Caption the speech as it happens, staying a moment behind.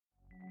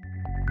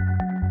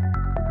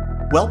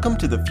Welcome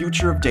to the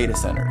Future of Data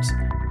Centers,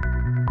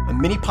 a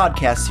mini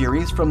podcast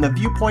series from the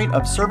viewpoint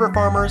of server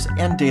farmers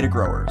and data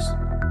growers.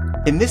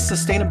 In this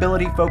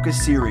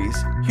sustainability-focused series,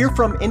 hear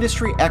from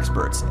industry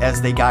experts as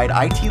they guide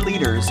IT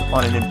leaders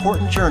on an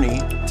important journey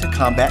to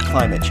combat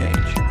climate change.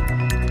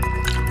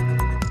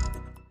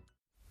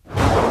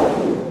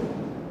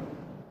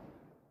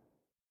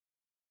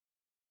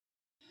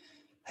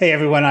 Hey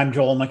everyone, I'm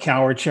Joel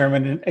McCower,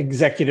 Chairman and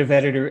Executive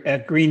Editor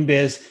at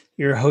GreenBiz,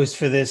 your host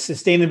for this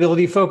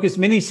sustainability-focused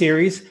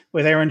mini-series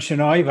with Aaron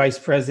Shenoy, Vice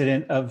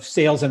President of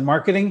Sales and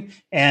Marketing,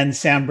 and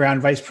Sam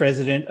Brown, Vice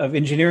President of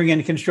Engineering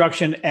and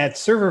Construction at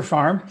Server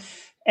Farm,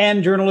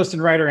 and journalist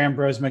and writer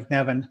Ambrose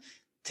McNevin.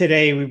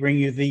 Today, we bring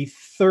you the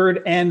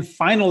third and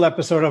final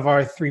episode of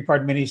our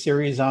three-part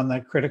mini-series on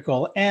the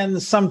critical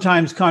and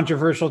sometimes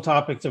controversial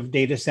topics of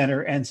data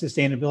center and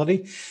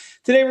sustainability.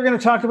 Today, we're going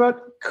to talk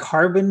about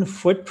carbon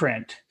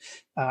footprint,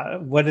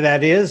 what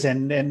that is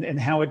and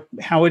how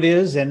it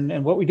is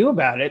and what we do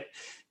about it.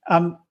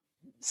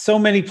 So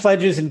many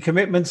pledges and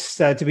commitments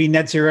to be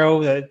net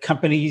zero.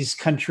 Companies,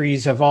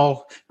 countries are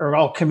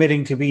all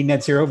committing to be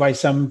net zero by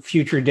some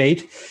future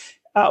date.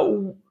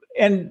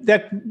 And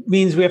that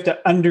means we have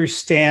to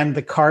understand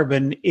the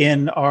carbon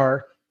in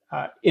our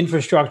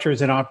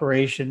infrastructures and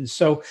operations.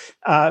 So,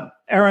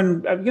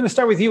 Aaron, I'm going to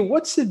start with you.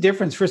 What's the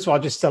difference, first of all,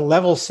 just a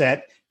level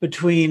set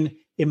between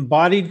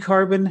embodied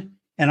carbon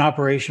and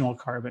operational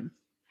carbon?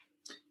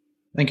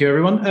 Thank you,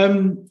 everyone.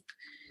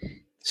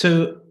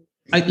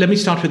 Let me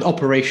start with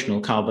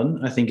operational carbon.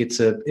 I think it's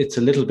a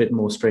little bit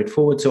more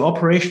straightforward. So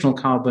operational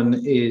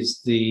carbon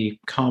is the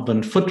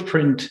carbon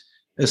footprint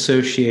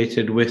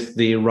associated with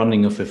the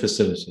running of a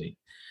facility.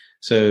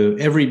 So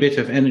every bit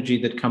of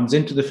energy that comes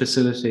into the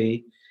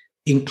facility,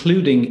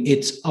 including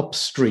its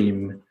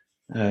upstream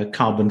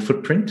carbon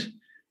footprint,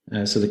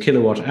 so the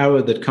kilowatt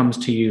hour that comes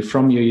to you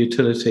from your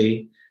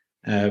utility,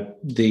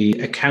 the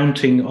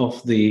accounting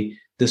of the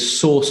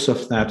source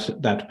of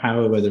that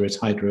power, whether it's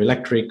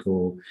hydroelectric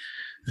or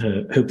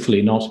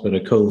hopefully not, but a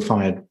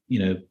coal-fired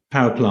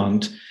power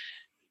plant.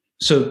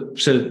 So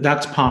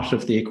that's part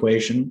of the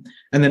equation,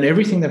 and then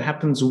everything that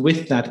happens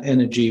with that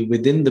energy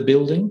within the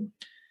building,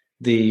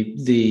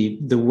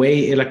 the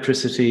way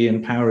electricity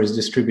and power is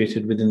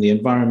distributed within the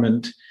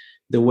environment,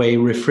 the way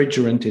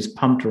refrigerant is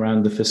pumped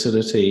around the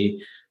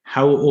facility,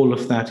 how all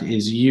of that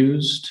is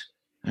used,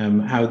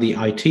 how the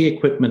IT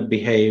equipment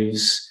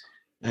behaves,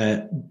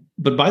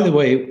 but by the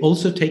way,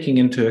 also taking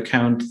into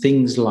account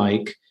things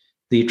like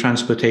the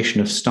transportation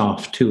of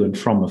staff to and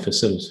from a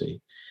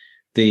facility,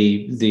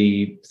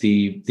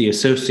 the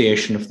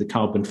association of the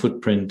carbon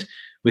footprint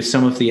with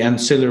some of the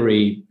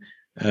ancillary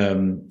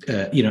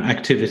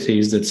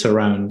activities that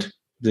surround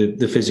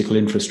the physical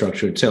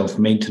infrastructure itself,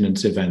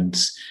 maintenance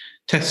events,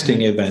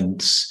 testing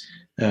events,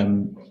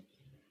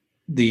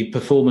 the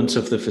performance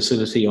of the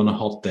facility on a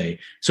hot day.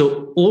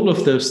 So all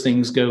of those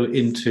things go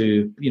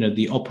into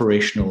the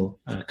operational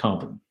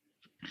carbon.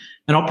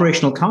 And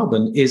operational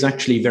carbon is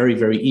actually very,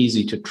 very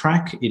easy to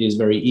track. It is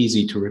very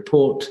easy to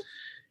report.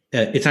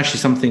 It's actually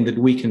something that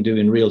we can do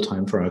in real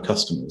time for our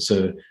customers.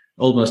 So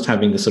almost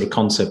having the sort of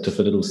concept of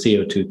a little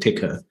CO2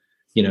 ticker,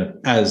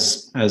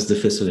 as the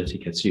facility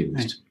gets used.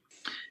 Right.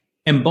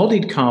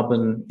 Embodied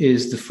carbon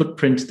is the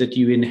footprint that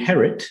you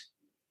inherit,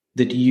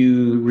 that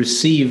you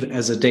receive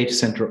as a data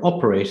center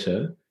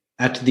operator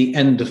at the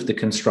end of the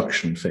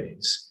construction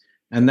phase.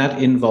 And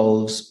that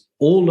involves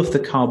all of the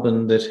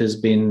carbon that has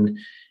been,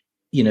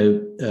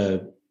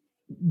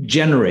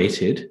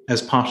 generated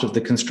as part of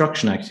the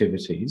construction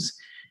activities,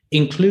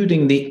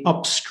 including the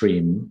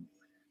upstream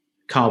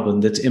carbon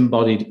that's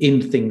embodied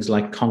in things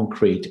like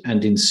concrete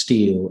and in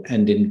steel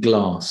and in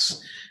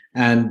glass,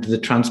 and the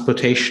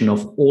transportation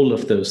of all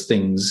of those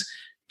things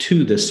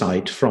to the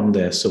site from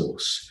their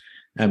source.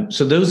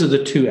 So those are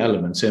the two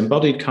elements. So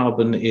embodied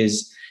carbon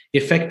is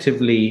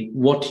effectively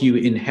what you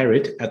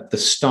inherit at the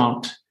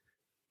start,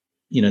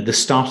 the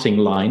starting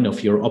line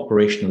of your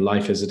operational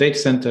life as a data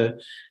center.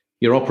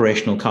 Your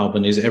operational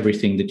carbon is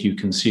everything that you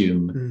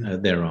consume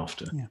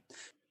thereafter. Yeah.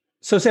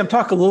 So Sam,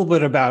 talk a little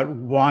bit about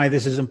why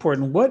this is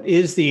important. What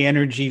is the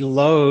energy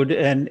load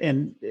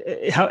and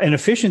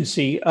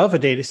efficiency of a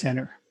data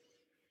center?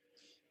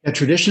 Yeah,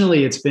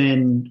 traditionally, it's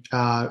been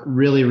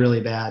really,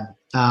 really bad.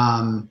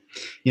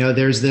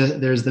 There's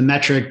the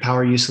metric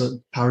power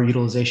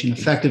utilization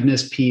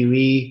effectiveness,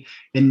 PUE,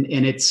 and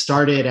it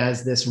started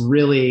as this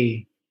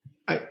really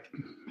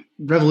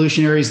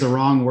revolutionary is the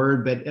wrong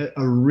word, but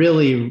a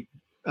really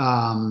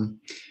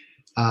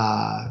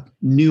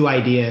new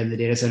idea in the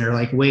data center,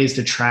 like ways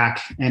to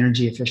track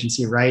energy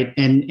efficiency, right?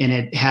 And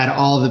it had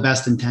all the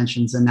best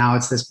intentions, and now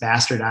it's this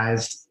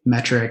bastardized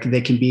metric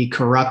that can be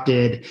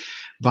corrupted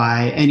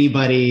by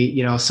anybody.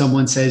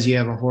 Someone says you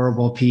have a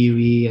horrible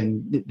PUE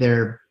and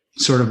they're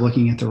sort of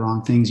looking at the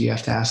wrong things. You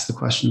have to ask the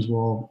questions,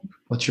 well,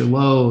 what's your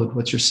load?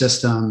 What's your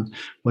system?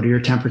 What are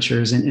your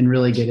temperatures? And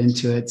really get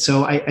into it.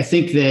 So I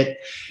think that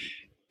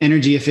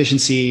energy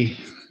efficiency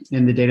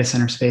in the data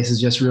center space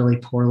is just really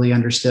poorly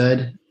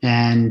understood.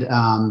 And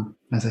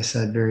as I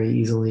said, very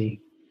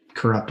easily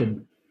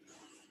corrupted.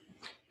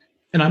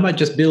 And I might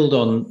just build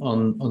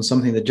on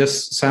something that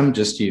Sam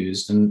just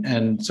used,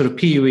 and sort of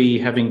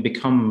PUE having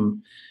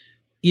become,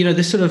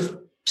 this sort of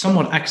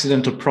somewhat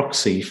accidental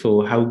proxy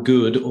for how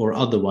good or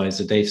otherwise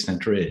a data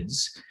center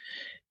is.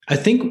 I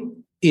think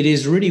it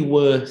is really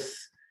worth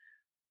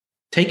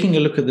taking a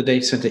look at the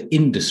data center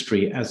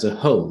industry as a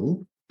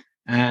whole.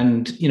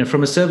 And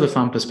from a server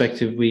farm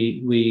perspective,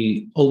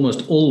 we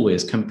almost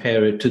always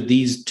compare it to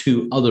these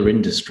two other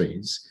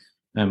industries,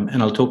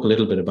 and I'll talk a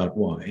little bit about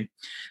why.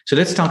 So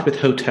let's start with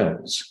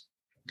hotels.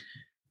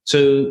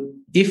 So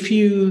if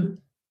you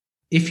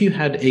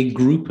had a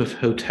group of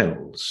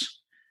hotels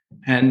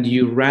and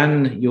you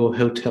ran your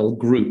hotel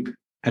group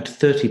at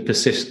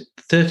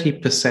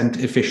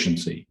 30%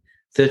 efficiency,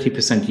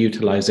 30%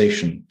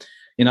 utilization.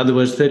 In other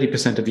words,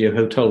 30% of your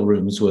hotel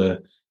rooms were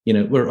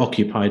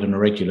occupied on a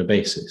regular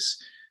basis.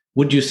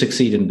 Would you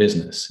succeed in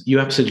business? You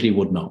absolutely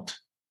would not.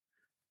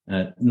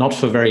 Not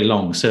for very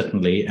long,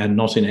 certainly, and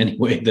not in any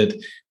way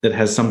that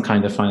has some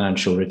kind of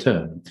financial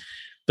return.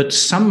 But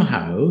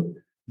somehow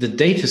the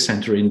data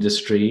center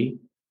industry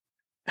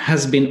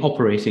has been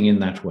operating in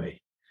that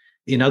way.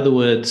 In other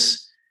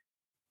words,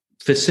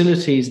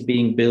 facilities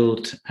being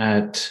built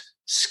at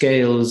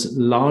scales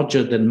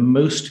larger than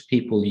most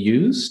people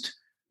used,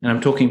 and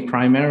I'm talking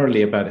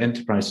primarily about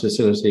enterprise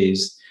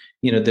facilities,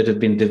 that have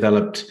been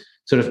developed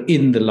sort of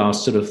in the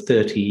last sort of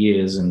 30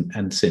 years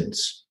and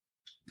since.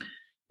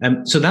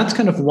 So that's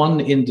kind of one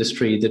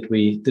industry that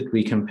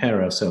we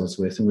compare ourselves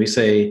with, and we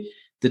say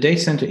the data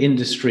center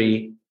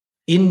industry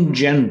in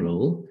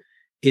general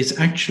is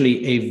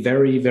actually a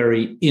very,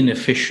 very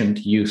inefficient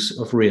use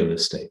of real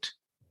estate.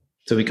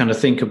 So we kind of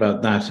think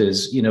about that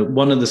as,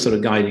 one of the sort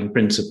of guiding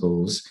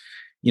principles,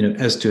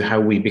 as to how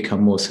we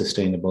become more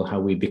sustainable, how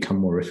we become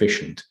more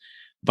efficient.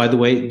 By the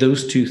way,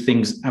 those two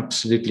things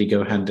absolutely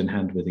go hand in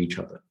hand with each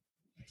other.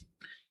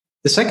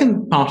 The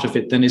second part of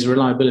it then is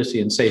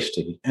reliability and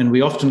safety. And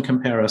we often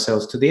compare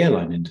ourselves to the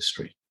airline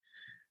industry.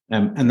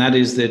 And that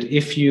is that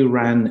if you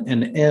ran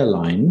an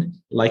airline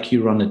like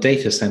you run a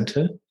data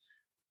center,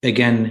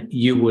 again,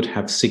 you would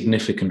have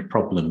significant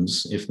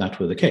problems if that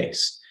were the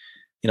case.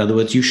 In other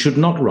words, you should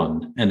not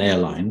run an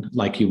airline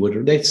like you would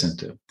a data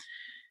center.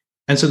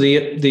 And so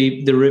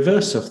the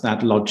reverse of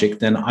that logic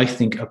then I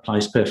think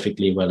applies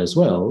perfectly well as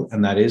well.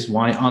 And that is,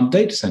 why aren't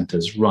data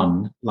centers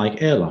run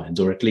like airlines,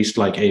 or at least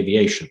like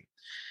aviation,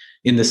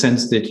 in the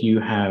sense that you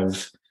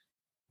have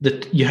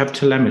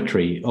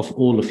telemetry of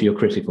all of your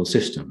critical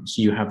systems.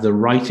 You have the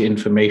right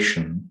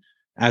information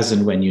as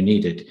and when you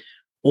need it.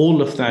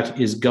 All of that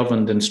is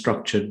governed and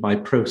structured by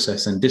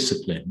process and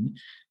discipline.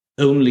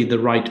 Only the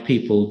right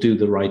people do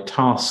the right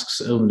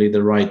tasks. Only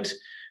the right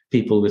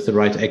people with the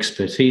right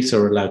expertise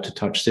are allowed to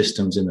touch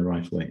systems in the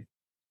right way.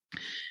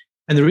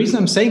 And the reason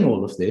I'm saying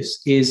all of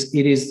this is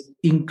it is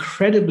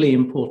incredibly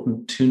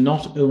important to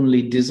not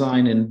only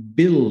design and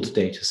build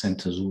data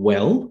centers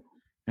well,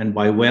 and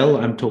by well,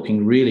 I'm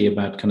talking really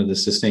about kind of the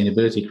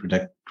sustainability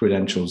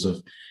credentials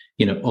of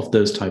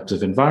those types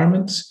of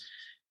environments,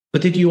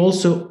 but that you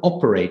also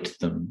operate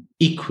them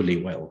equally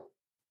well.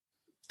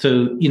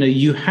 So,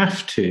 you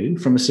have to,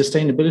 from a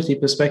sustainability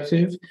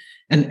perspective,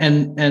 and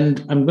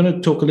I'm going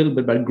to talk a little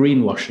bit about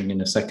greenwashing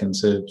in a second,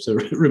 so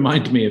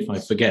remind me if I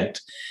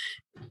forget.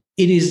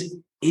 It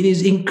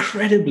is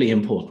incredibly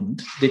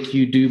important that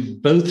you do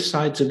both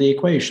sides of the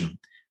equation.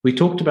 We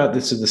talked about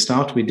this at the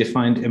start. We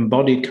defined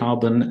embodied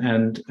carbon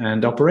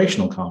and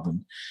operational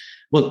carbon.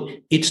 Well,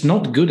 it's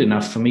not good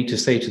enough for me to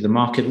say to the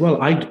market,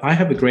 well, I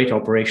have a great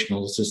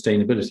operational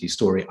sustainability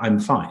story, I'm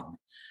fine.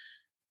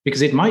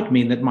 Because it might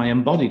mean that my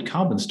embodied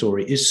carbon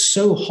story is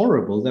so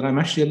horrible that I'm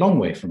actually a long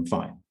way from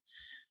fine.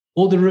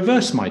 Or the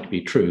reverse might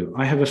be true.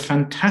 I have a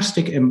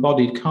fantastic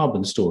embodied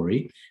carbon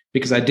story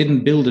because I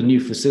didn't build a new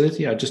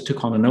facility, I just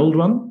took on an old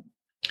one.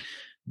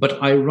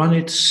 But I run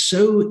it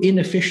so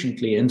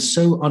inefficiently and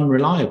so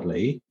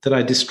unreliably that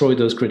I destroy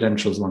those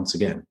credentials once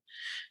again.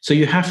 So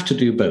you have to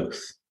do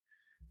both.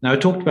 Now, I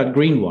talked about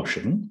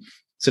greenwashing.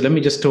 So let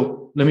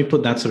me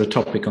put that sort of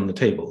topic on the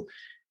table.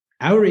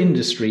 Our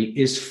industry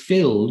is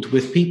filled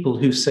with people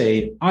who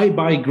say, I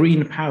buy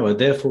green power,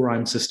 therefore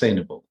I'm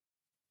sustainable,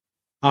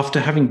 after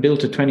having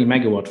built a 20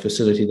 megawatt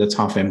facility that's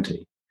half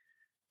empty.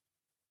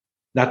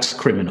 That's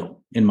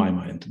criminal in my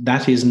mind.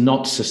 That is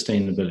not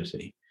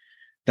sustainability.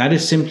 That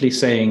is simply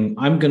saying,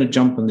 I'm going to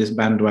jump on this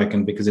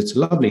bandwagon because it's a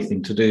lovely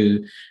thing to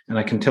do, and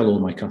I can tell all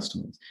my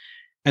customers.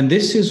 And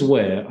this is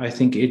where I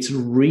think it's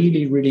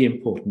really, really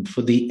important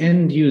for the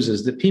end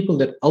users, the people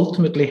that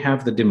ultimately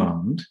have the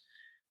demand,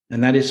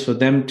 and that is for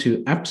them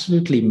to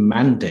absolutely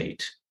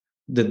mandate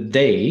that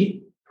they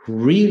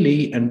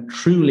really and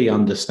truly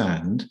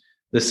understand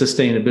the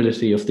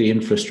sustainability of the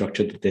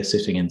infrastructure that they're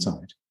sitting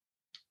inside.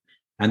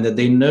 And that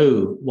they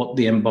know what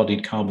the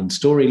embodied carbon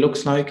story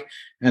looks like,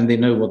 and they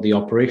know what the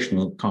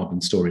operational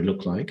carbon story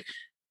looks like,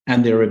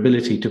 and their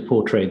ability to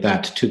portray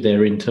that to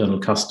their internal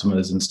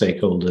customers and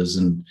stakeholders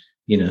and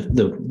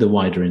the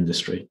wider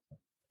industry.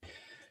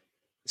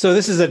 So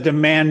this is a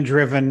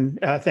demand-driven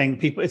thing.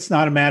 People, it's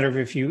not a matter of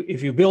if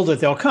you build it,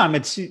 they'll come.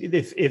 It's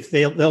if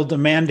they'll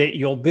demand it,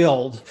 you'll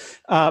build.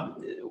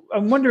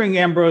 I'm wondering,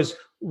 Ambrose,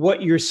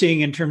 what you're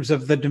seeing in terms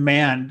of the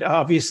demand.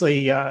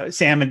 Obviously,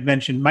 Sam had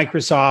mentioned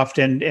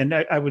Microsoft, and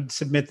I would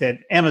submit that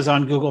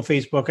Amazon, Google,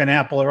 Facebook, and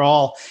Apple are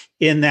all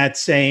in that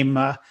same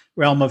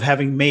realm of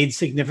having made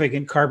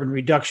significant carbon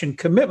reduction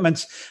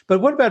commitments.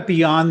 But what about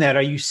beyond that?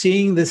 Are you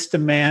seeing this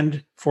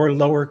demand for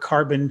lower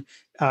carbon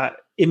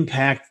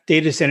impact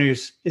data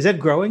centers? Is that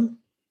growing?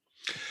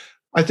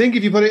 I think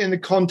if you put it in the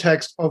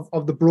context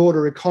of the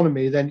broader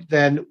economy,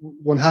 then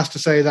one has to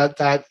say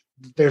that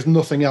there's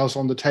nothing else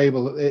on the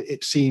table.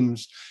 It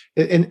seems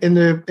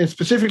in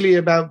specifically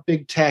about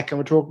big tech,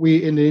 and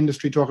we in the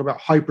industry talk about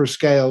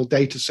hyperscale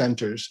data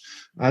centers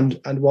and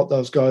what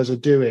those guys are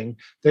doing.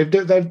 They're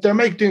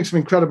doing some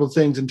incredible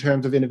things in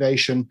terms of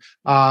innovation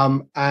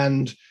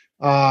and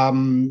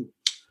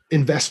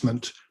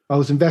investment,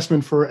 both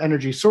investment for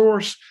energy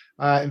source,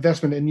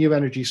 investment in new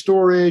energy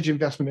storage,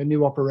 investment in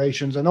new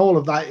operations, and all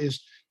of that is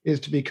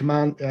to be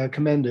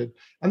commended.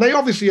 And they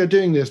obviously are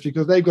doing this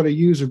because they've got a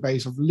user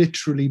base of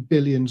literally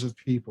billions of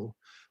people.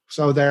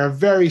 So they're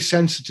very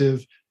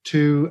sensitive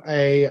to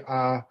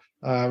a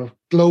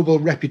global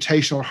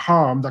reputational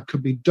harm that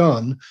could be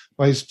done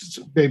by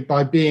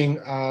being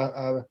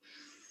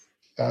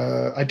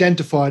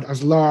identified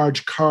as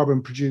large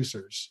carbon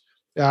producers.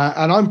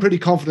 And I'm pretty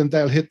confident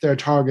they'll hit their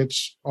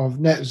targets of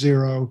net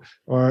zero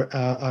or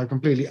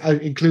completely,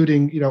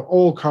 including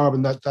all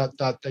carbon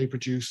that they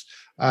produce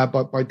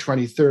by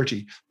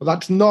 2030. But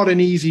that's not an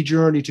easy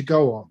journey to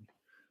go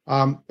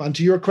on. And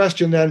to your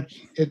question, then,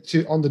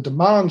 on the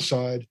demand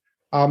side,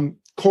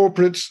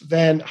 corporates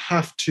then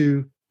have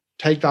to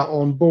take that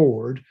on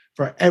board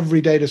for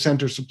every data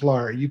center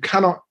supplier. You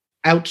cannot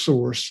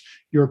outsource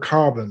your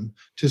carbon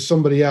to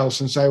somebody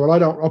else and say, well, I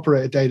don't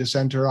operate a data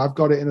center, I've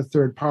got it in a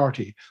third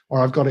party, or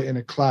I've got it in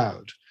a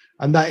cloud.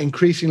 And that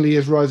increasingly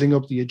is rising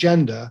up the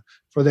agenda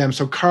for them.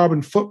 So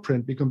carbon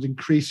footprint becomes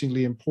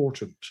increasingly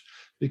important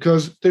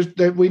because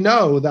we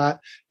know that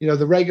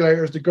the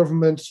regulators, the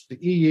governments, the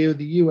EU,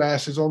 the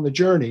US is on the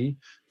journey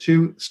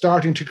to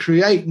starting to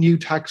create new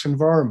tax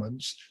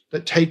environments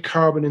that take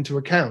carbon into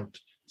account.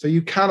 So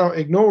you cannot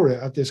ignore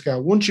it at this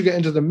scale. Once you get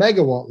into the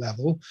megawatt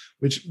level,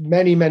 which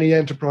many, many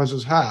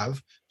enterprises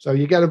have, so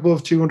you get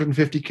above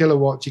 250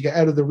 kilowatts, you get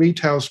out of the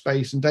retail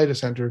space and data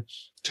center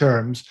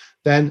terms,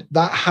 then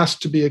that has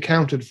to be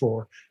accounted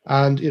for.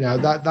 And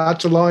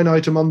that's a line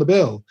item on the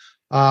bill,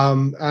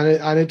 and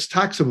it's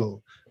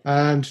taxable.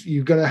 And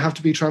you're going to have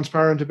to be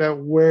transparent about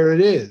where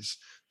it is.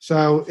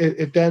 So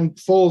it then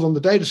falls on the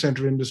data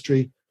center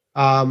industry,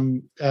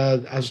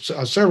 as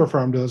Server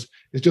Farm does,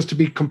 is just to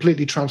be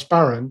completely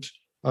transparent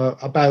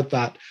about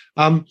that.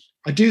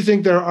 I do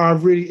think there are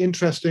really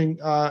interesting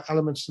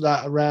elements to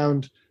that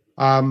around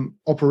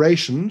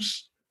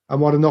operations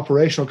and what an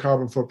operational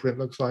carbon footprint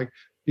looks like,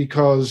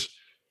 because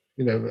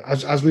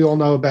as we all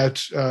know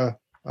about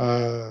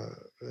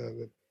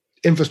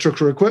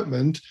infrastructure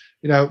equipment,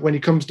 when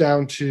it comes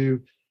down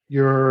to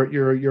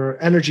your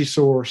energy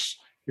source,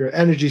 your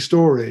energy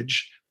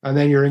storage, and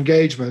then your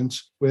engagement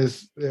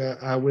with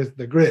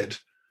the grid.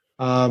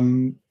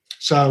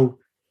 So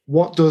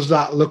what does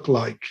that look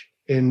like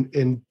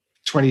in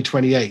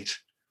 2028?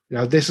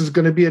 This is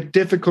going to be a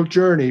difficult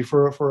journey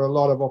for a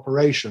lot of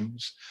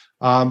operations,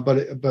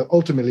 but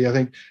ultimately I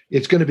think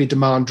it's going to be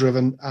demand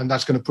driven, and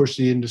that's going to push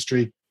the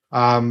industry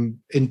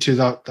into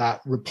that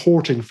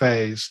reporting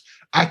phase,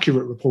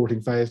 accurate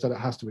reporting phase that it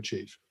has to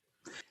achieve.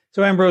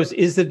 So Ambrose,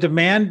 is the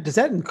demand, does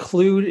that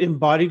include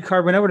embodied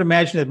carbon? I would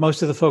imagine that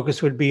most of the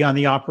focus would be on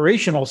the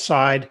operational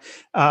side.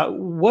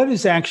 What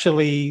is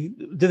actually,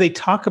 do they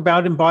talk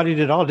about embodied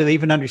at all? Do they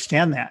even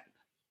understand that?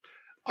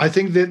 I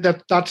think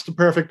that's the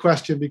perfect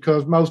question,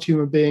 because most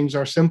human beings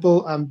are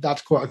simple, and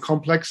that's quite a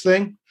complex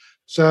thing.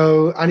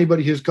 So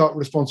anybody who's got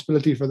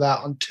responsibility for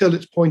that, until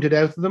it's pointed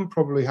out to them,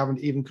 probably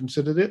haven't even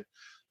considered it.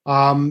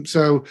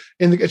 So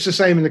it's the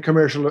same in the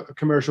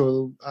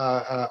commercial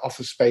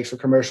office space or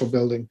commercial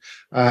building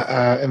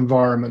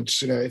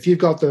environments. If you've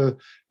got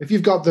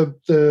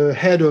the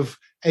head of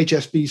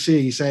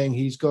HSBC saying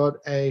he's got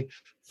a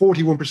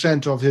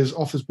 41% of his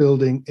office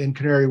building in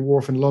Canary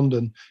Wharf in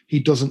London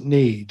he doesn't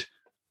need,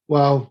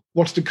 well,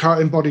 what's the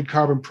embodied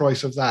carbon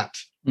price of that?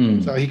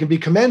 So he can be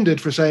commended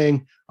for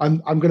saying, I'm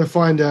going to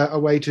find a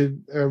way to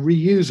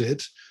reuse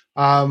it.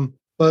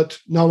 But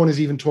no one is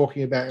even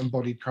talking about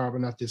embodied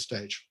carbon at this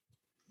stage.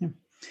 Yeah.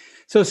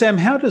 So, Sam,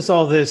 how does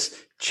all this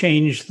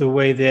change the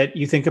way that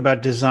you think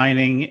about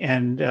designing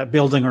and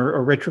building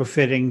or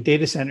retrofitting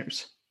data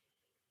centers?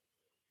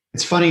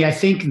 It's funny. I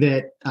think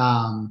that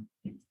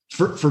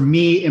for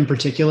me in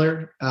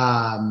particular,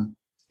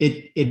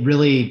 it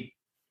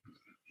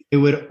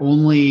would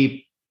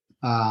only,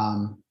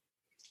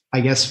 I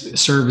guess,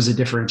 serve as a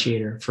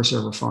differentiator for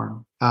Server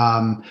Farm.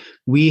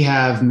 We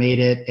have made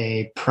it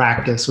a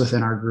practice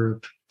within our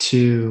group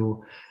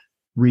to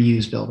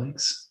reuse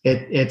buildings.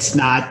 It's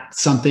not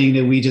something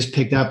that we just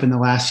picked up in the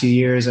last few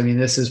years. I mean,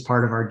 this is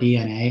part of our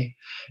DNA.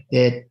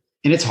 And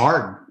it's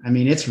hard. I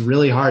mean, it's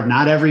really hard.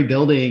 Not every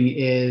building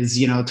is,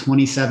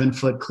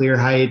 27-foot clear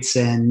heights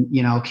and,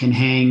 can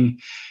hang,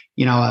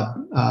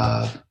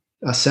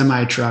 a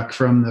semi truck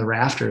from the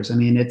rafters. I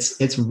mean,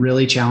 it's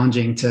really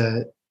challenging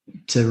to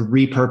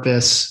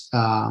repurpose,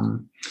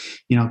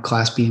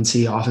 Class B and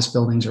C office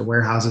buildings or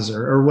warehouses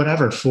or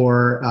whatever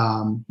for,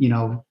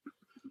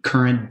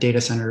 current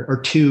data center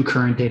or two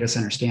current data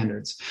center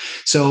standards.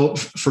 So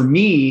for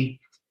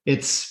me,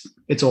 it's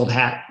old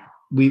hat.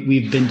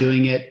 We've been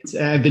doing it.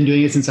 I've been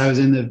doing it since I was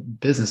in the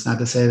business, not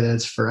to say that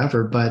it's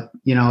forever, but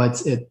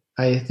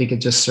I think it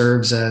just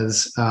serves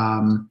as,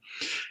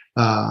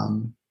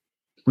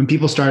 when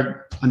people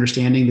start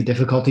understanding the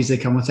difficulties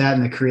that come with that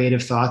and the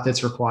creative thought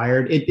that's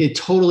required, it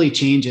totally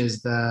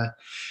changes the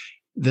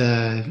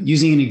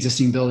using an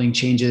existing building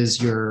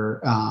changes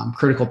your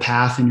critical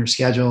path in your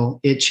schedule.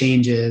 It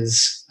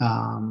changes,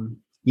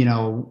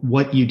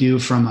 what you do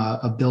from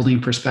a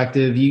building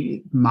perspective.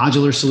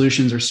 Modular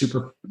solutions are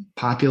super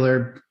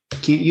popular.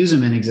 Can't use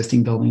them in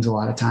existing buildings a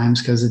lot of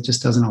times because it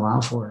just doesn't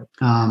allow for it.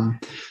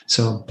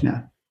 So,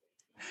 yeah.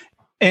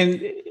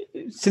 And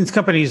since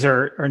companies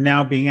are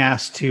now being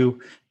asked to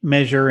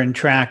measure and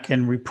track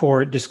and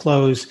report,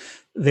 disclose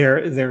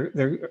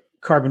their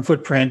carbon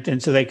footprint,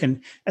 and so they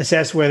can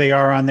assess where they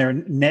are on their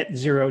net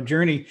zero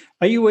journey,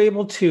 are you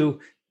able to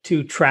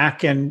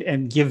track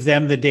and give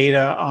them the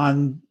data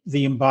on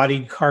the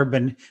embodied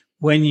carbon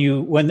when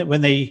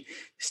they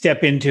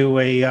step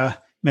into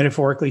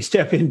metaphorically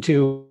step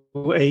into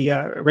a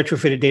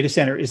retrofitted data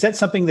center? Is that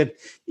something that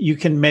you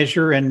can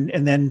measure and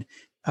then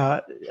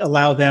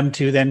allow them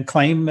to then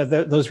claim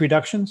those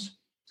reductions?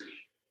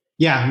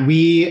 Yeah,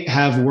 we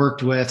have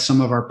worked with some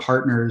of our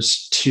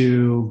partners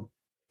to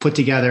put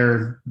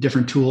together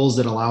different tools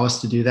that allow us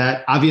to do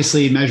that.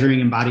 Obviously, measuring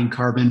embodied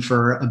carbon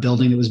for a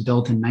building that was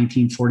built in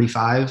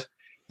 1945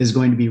 is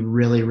going to be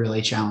really,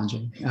 really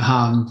challenging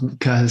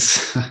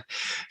because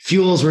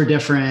fuels were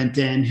different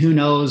and who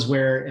knows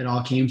where it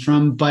all came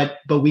from. But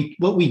what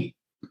we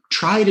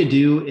try to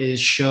do is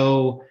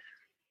show,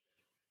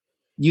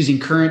 using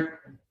current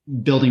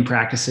building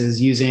practices,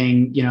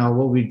 using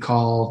what we'd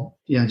call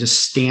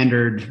just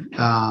standard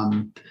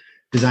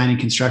design and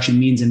construction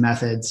means and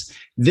methods.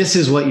 This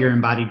is what your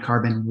embodied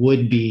carbon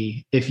would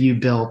be if you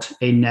built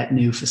a net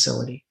new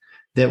facility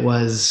that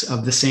was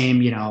of the same,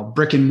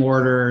 brick and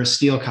mortar,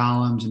 steel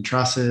columns and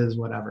trusses,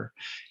 whatever.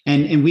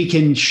 And we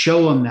can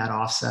show them that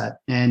offset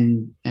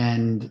and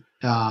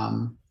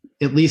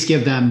at least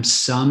give them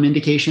some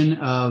indication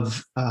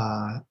of,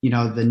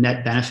 the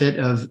net benefit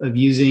of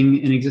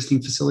using an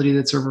existing facility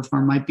that Server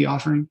Farm might be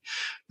offering.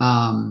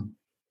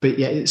 But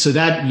yeah, so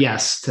that,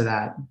 yes to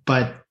that,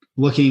 but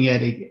looking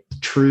at a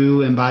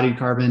true embodied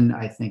carbon,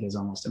 I think is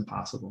almost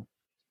impossible.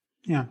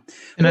 Yeah.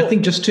 And I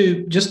think just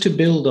to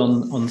build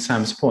on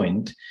Sam's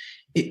point,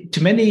 in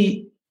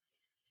many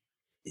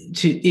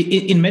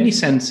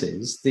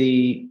senses,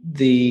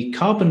 the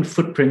carbon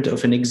footprint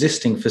of an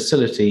existing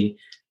facility,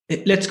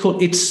 let's call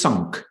it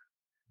sunk.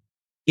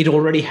 It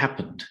already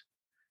happened.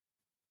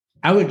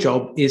 Our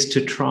job is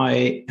to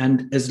try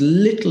and as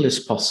little as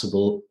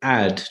possible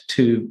add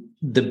to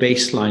the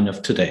baseline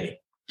of today.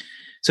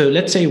 So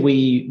let's say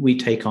we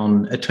take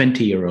on a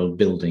 20-year-old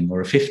building or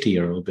a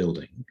 50-year-old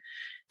building.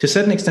 To a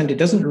certain extent, it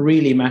doesn't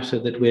really matter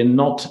that we're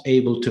not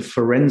able to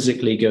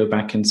forensically go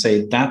back and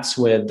say that's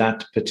where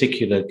that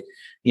particular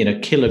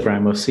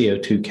kilogram of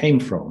CO2 came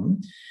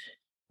from.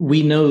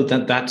 We know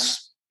that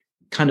that's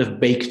kind of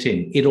baked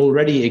in. It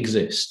already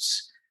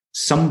exists.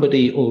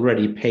 Somebody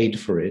already paid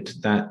for it,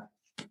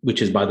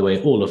 which is, by the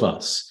way, all of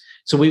us.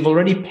 So we've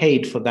already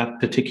paid for that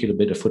particular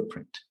bit of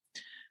footprint.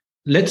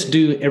 Let's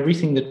do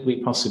everything that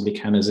we possibly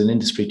can as an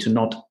industry to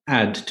not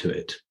add to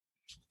it.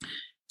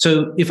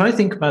 So if I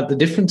think about the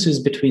differences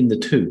between the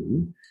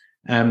two,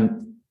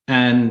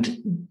 and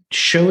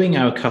showing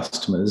our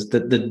customers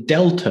that the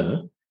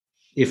delta,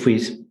 if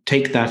we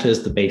take that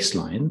as the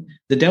baseline,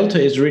 the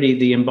delta is really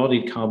the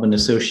embodied carbon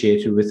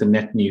associated with a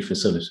net new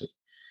facility.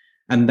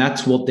 And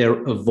that's what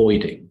they're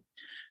avoiding.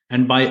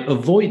 And by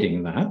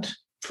avoiding that,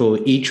 for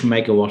each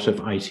megawatt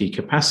of IT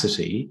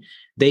capacity,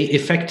 they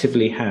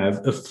effectively have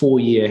a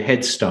 4-year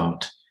head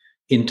start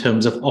in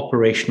terms of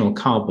operational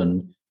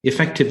carbon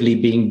effectively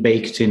being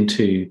baked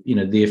into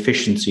the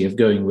efficiency of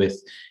going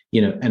with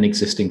an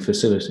existing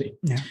facility.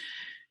 Yeah.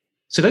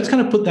 So let's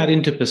kind of put that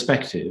into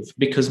perspective,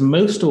 because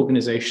most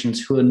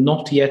organizations who are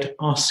not yet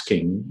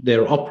asking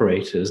their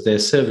operators, their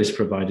service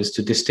providers,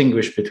 to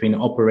distinguish between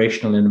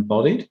operational and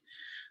embodied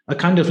are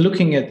kind of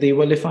looking at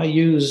if I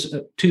use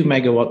 2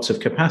 megawatts of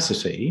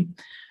capacity,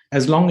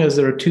 as long as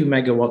there are 2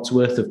 megawatts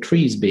worth of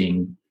trees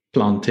being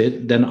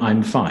planted, then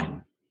I'm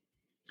fine.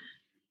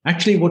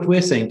 Actually, what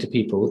we're saying to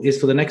people is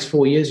for the next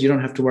 4 years, you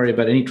don't have to worry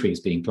about any trees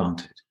being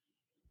planted,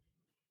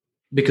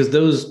 because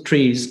those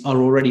trees are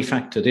already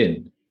factored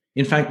in.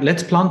 In fact,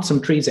 let's plant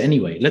some trees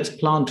anyway. Let's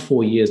plant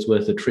 4 years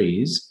worth of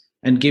trees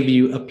and give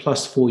you a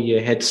plus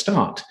 4-year head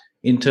start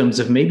in terms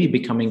of maybe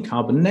becoming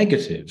carbon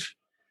negative.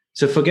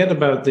 So forget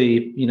about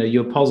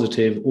you're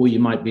positive or you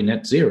might be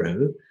net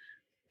zero.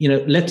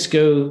 Let's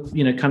go,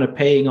 kind of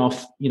paying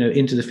off,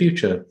 into the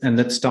future, and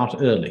let's start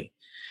early.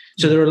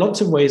 So there are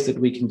lots of ways that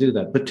we can do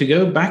that. But to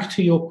go back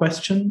to your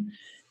question,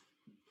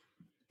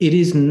 it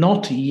is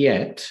not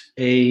yet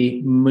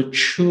a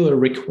mature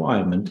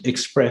requirement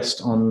expressed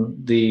on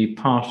the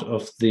part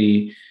of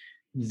the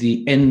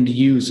end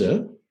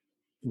user,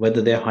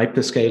 whether they're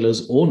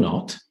hyperscalers or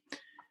not,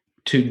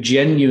 to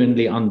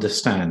genuinely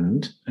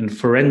understand, and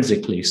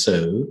forensically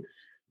so,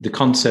 the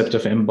concept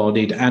of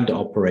embodied and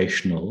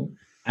operational,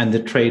 and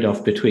the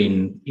trade-off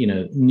between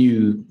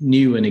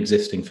new and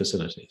existing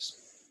facilities.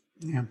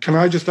 Yeah. Can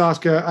I just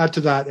add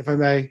to that, if I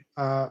may,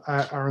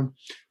 Aaron,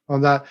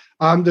 on that?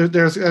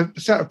 There's a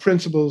set of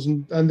principles,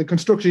 and the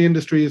construction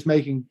industry is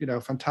making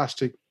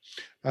fantastic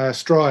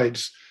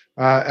strides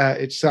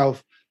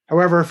itself.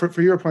 However,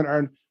 for your point,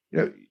 Aaron,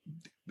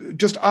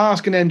 just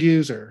ask an end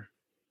user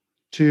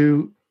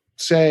to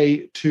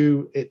say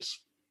to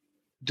its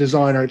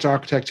designer, its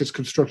architect, its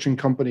construction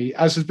company,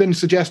 as has been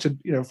suggested,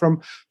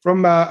 from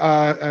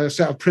a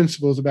set of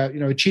principles about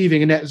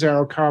achieving a net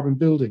zero carbon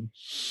building.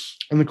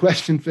 And the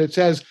question that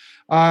says,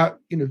 to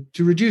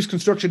reduce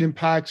construction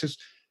impacts, is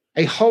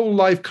a whole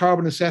life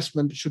carbon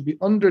assessment should be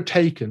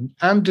undertaken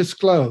and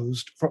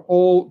disclosed for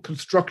all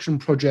construction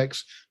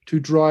projects to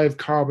drive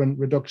carbon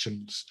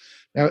reductions.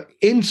 Now,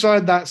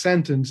 inside that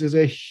sentence is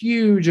a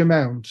huge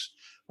amount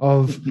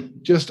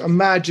of just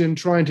imagine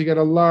trying to get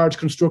a large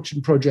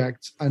construction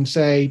project and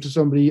say to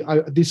somebody,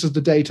 this is the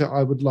data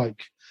I would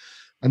like.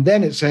 And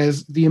then it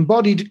says the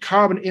embodied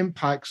carbon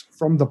impacts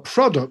from the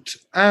product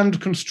and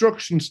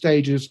construction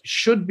stages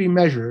should be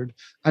measured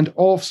and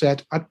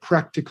offset at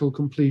practical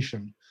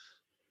completion.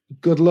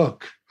 Good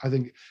luck. I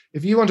think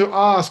if you want to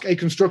ask a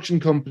construction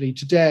company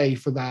today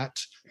for that,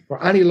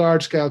 for any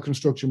large scale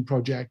construction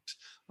project,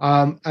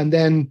 and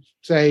then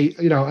say,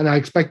 and I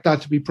expect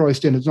that to be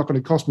priced in, it's not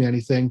going to cost me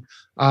anything,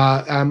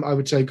 I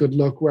would say good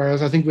luck.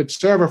 Whereas I think with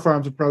server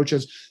farms approach,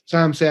 as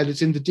Sam said,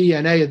 it's in the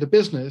DNA of the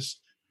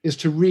business, is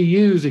to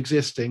reuse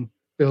existing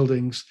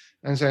buildings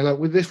and say, look,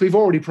 with this, we've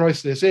already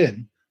priced this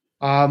in,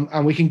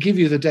 and we can give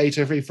you the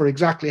data for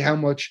exactly how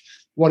much,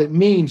 what it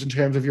means in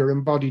terms of your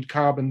embodied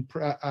carbon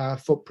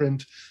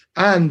footprint,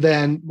 and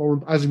then,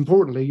 more as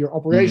importantly, your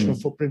operational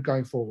footprint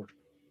going forward.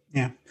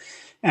 Yeah.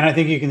 And I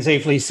think you can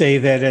safely say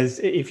that as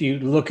if you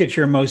look at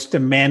your most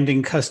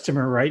demanding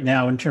customer right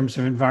now in terms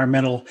of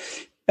environmental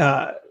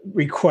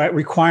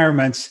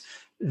requirements,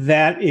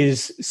 that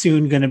is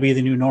soon going to be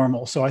the new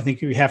normal. So I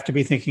think you have to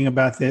be thinking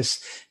about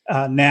this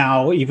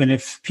now, even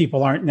if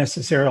people aren't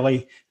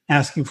necessarily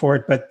asking for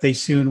it, but they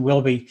soon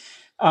will be.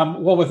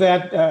 Well, with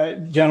that,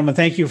 gentlemen,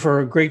 thank you for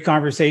a great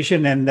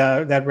conversation. And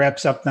that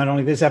wraps up not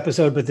only this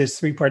episode, but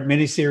this 3-part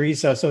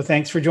mini-series. So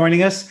thanks for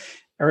joining us,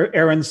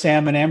 Aaron,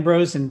 Sam, and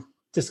Ambrose, and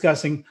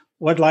discussing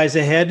what lies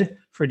ahead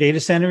for data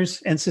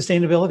centers and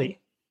sustainability.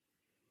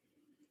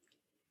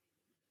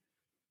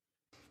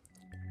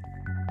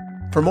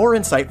 For more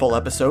insightful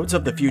episodes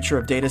of the future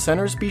of data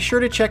centers, be sure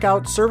to check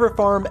out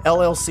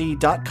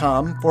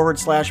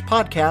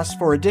serverfarmllc.com/podcast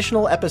for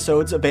additional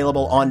episodes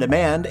available on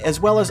demand,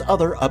 as well as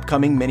other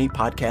upcoming mini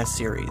podcast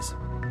series.